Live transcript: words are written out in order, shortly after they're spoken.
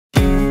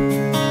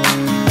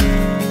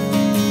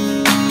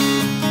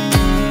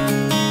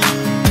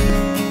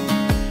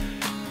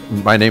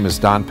My name is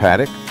Don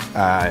Paddock.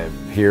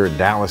 I'm here in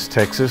Dallas,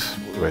 Texas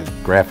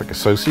with Graphic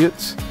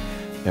Associates,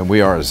 and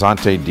we are a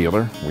Xanté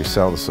dealer. We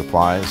sell the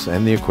supplies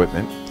and the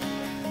equipment.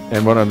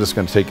 And what I'm just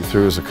going to take you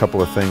through is a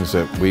couple of things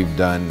that we've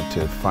done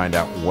to find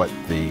out what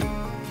the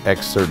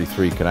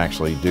X-33 can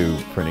actually do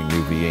printing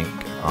UV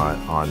ink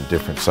on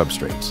different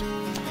substrates.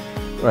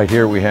 Right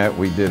here we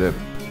did a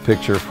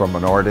picture from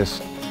an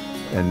artist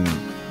and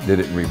did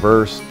it in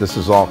reverse. This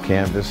is all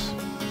canvas.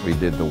 We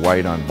did the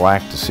white on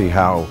black to see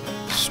how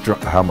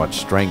much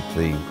strength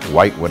the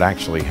white would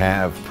actually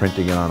have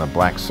printing it on a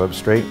black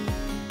substrate.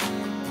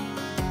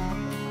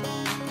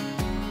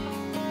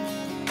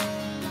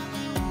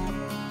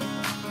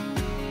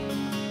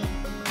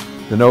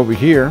 Then over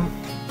here,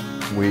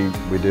 we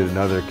did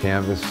another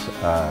canvas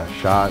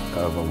shot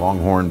of a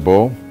longhorn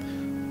bull,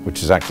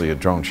 which is actually a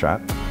drone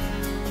shot.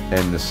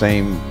 And the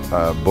same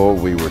bull,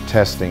 we were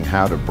testing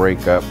how to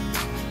break up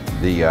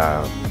the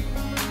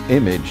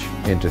image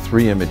into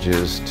 3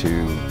 images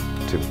to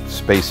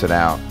space it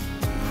out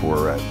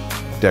for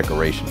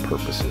decoration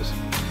purposes.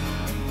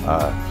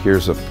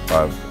 Here's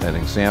an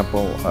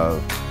example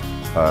of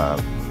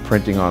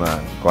printing on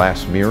a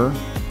glass mirror.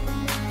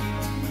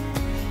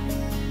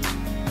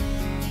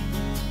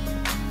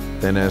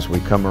 Then as we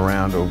come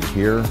around over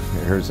here,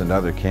 here's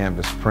another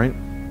canvas print.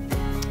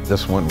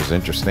 This one was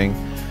interesting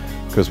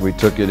because we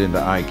took it into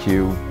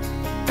IQ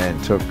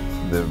and took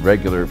the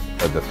regular,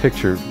 the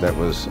picture that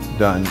was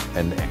done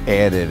and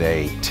added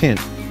a tint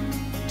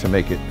to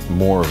make it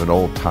more of an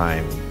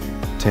old-time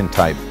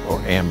tintype or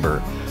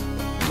amber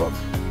look.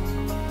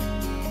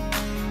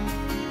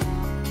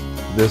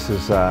 This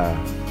is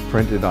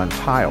printed on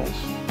tiles.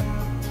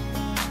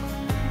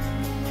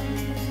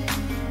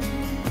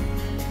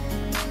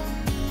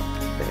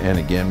 And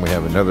again, we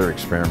have another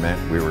experiment.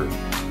 We were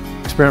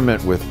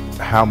experiment with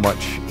how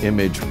much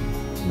image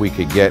we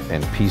could get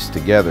and piece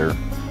together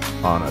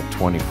on a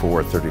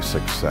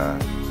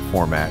 24-36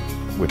 format,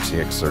 which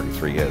the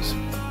X-33 is.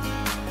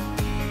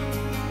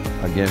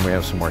 Again, we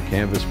have some more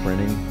canvas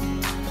printing,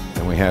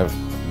 and we have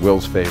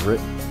Will's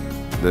favorite,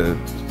 the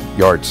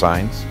yard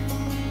signs.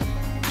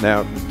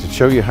 Now, to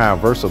show you how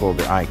versatile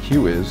the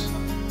IQ is,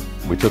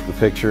 we took the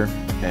picture,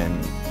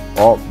 and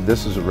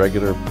this is a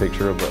regular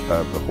picture of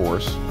the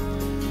horse.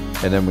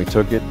 And then we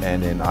took it,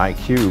 and in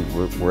IQ,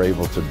 we're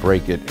able to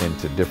break it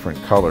into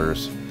different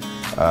colors,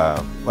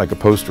 like a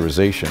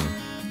posterization,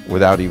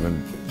 without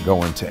even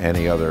going to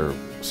any other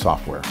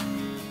software.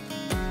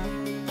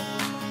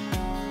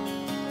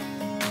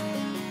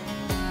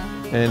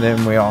 And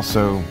then we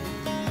also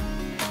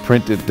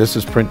printed, this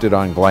is printed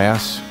on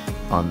glass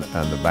on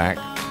the back,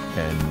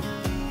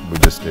 and we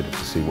just did it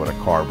to see what a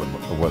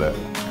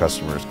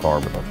customer's car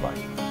would look like.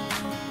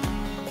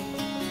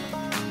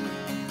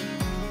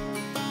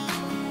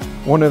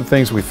 One of the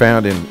things we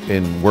found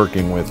in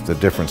working with the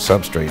different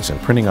substrates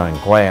and printing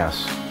on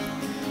glass,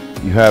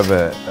 you have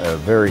a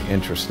very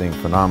interesting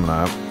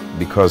phenomenon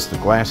because the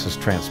glass is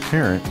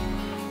transparent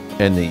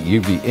and the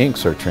UV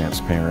inks are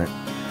transparent.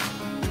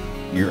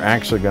 You're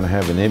actually going to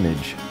have an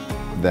image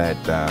that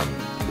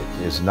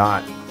is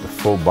not the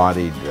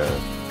full-bodied,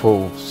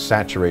 full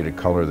saturated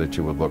color that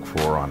you would look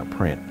for on a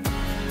print.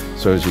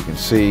 So as you can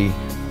see,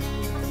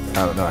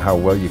 I don't know how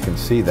well you can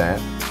see that.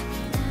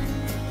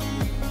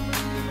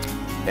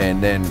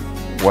 And then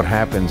what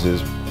happens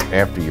is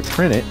after you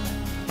print it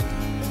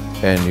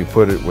and you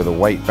put it with a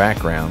white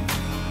background,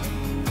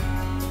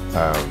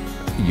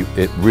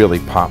 it really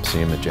pops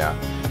the image out.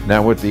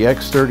 Now with the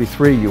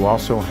X-33, you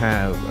also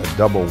have a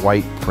double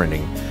white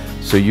printing,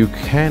 so you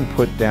can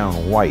put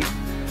down white,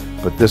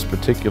 but this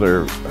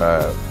particular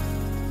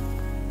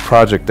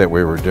project that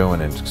we were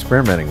doing and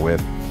experimenting with,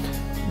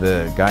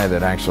 the guy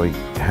that actually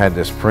had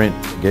this print,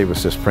 gave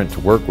us this print to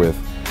work with,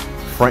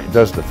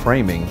 does the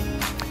framing,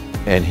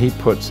 and he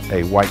puts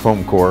a white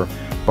foam core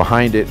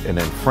behind it and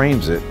then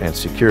frames it and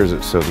secures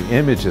it so the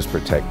image is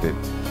protected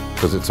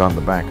because it's on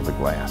the back of the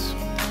glass.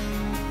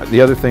 The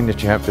other thing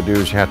that you have to do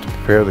is you have to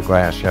prepare the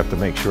glass. You have to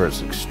make sure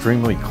it's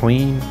extremely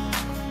clean.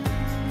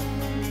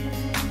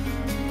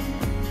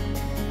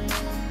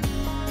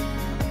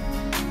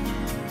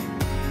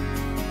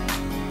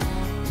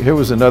 Here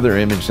was another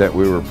image that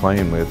we were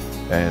playing with,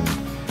 and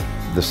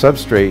the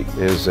substrate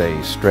is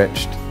a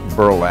stretched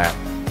burlap,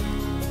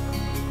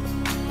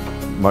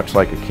 much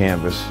like a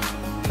canvas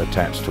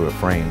attached to a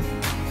frame.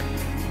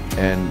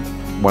 And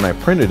when I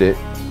printed it,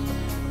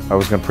 I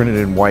was going to print it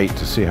in white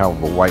to see how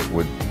the white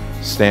would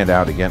stand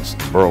out against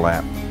the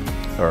burlap,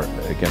 or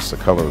against the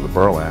color of the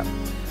burlap.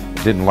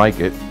 I didn't like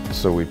it,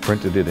 so we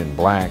printed it in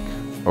black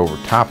over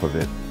top of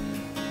it,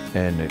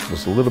 and it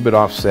was a little bit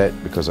offset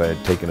because I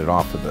had taken it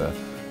off of the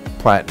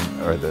platen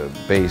or the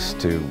base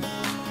to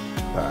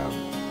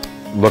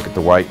look at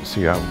the white and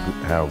see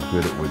how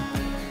good it would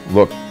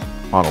look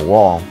on a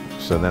wall.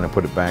 So then I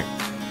put it back,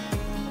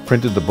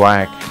 printed the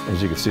black.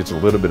 As you can see, it's a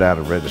little bit out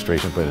of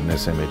registration, but in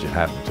this image it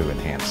happened to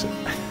enhance it.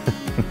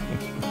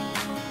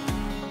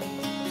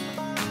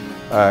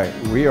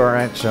 We are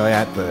actually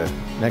at the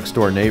next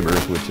door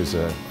neighbors, which is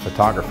a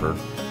photographer,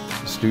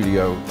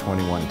 Studio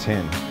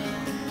 2110.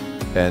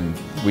 And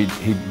we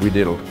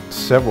did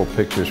several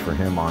pictures for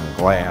him on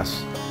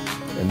glass,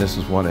 and this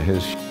is one of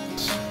his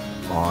shots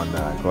on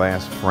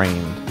glass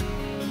framed.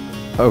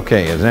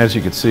 Okay, and as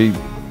you can see,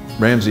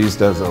 Ramses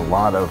does a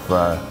lot of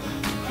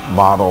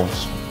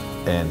models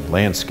and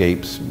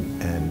landscapes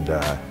and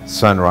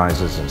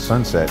sunrises and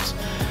sunsets,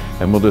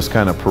 and we'll just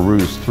kind of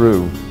peruse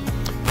through,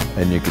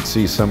 and you can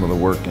see some of the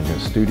work in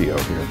his studio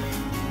here.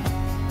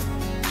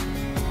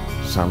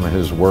 Some of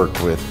his work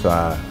with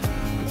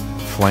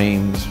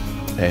flames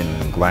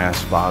and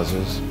glass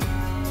vases.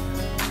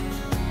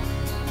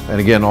 And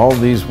again, all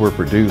these were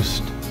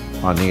produced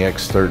on the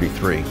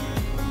X-33.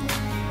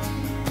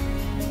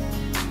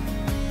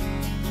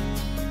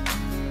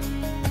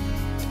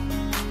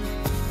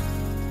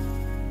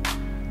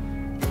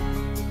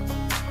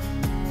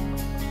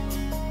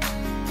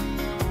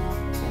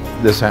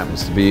 This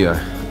happens to be a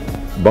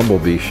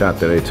bumblebee shot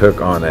that I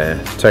took on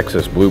a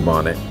Texas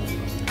bluebonnet,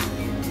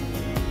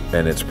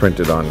 and it's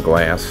printed on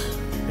glass,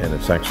 and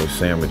it's actually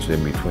sandwiched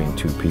in between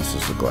two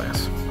pieces of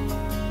glass.